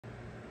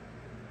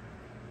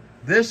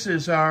This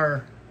is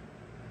our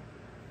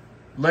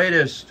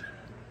latest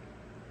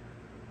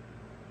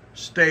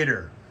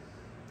stator.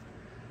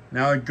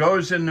 Now it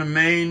goes in the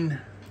main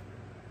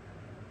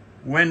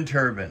wind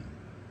turbine.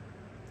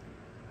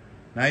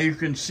 Now you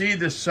can see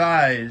the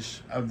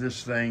size of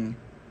this thing.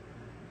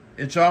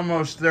 It's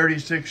almost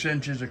 36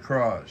 inches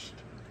across.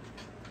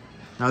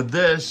 Now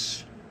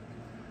this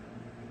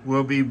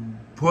will be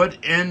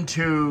put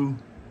into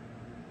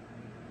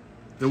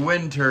the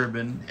wind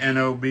turbine and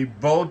it will be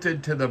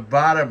bolted to the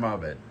bottom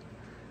of it.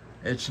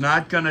 It's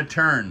not going to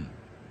turn.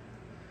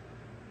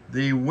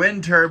 The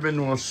wind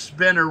turbine will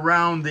spin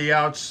around the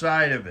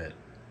outside of it.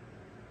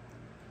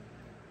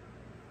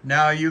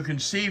 Now you can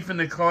see from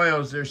the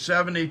coils, there's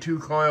 72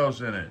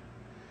 coils in it.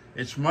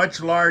 It's much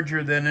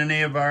larger than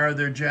any of our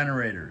other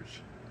generators.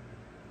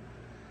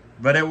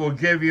 But it will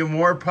give you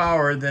more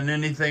power than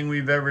anything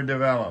we've ever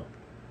developed.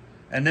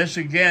 And this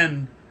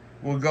again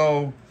will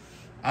go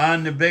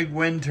on the big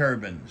wind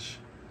turbines.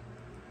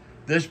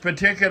 This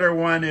particular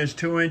one is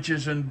 2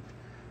 inches in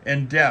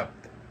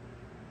depth.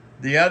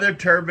 The other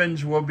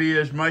turbines will be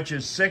as much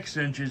as 6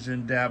 inches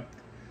in depth,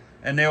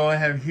 and they will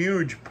have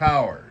huge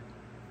power.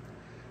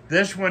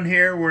 This one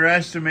here, we're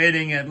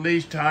estimating at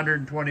least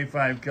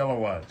 125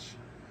 kilowatts.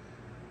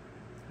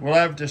 We'll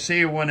have to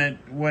see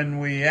when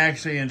we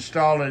actually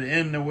install it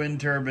in the wind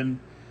turbine.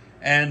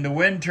 And the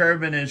wind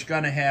turbine is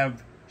going to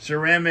have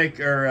ceramic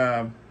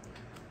or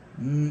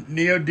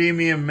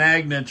neodymium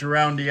magnets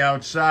around the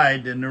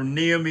outside, and the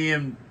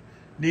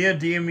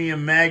neodymium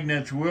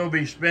magnets will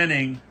be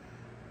spinning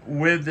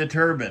with the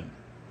turbine.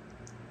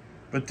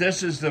 But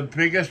this is the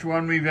biggest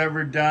one we've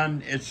ever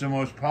done. It's the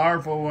most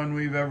powerful one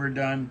we've ever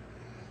done.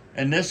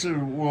 And this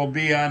will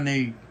be on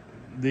the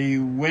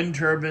wind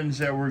turbines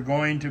that we're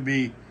going to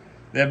be,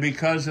 that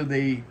because of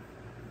the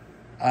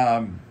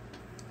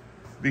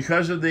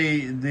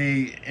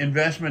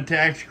investment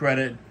tax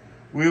credit,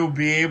 we will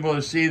be able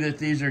to see that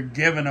these are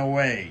given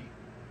away.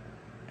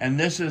 And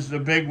this is the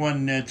big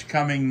one that's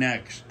coming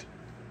next.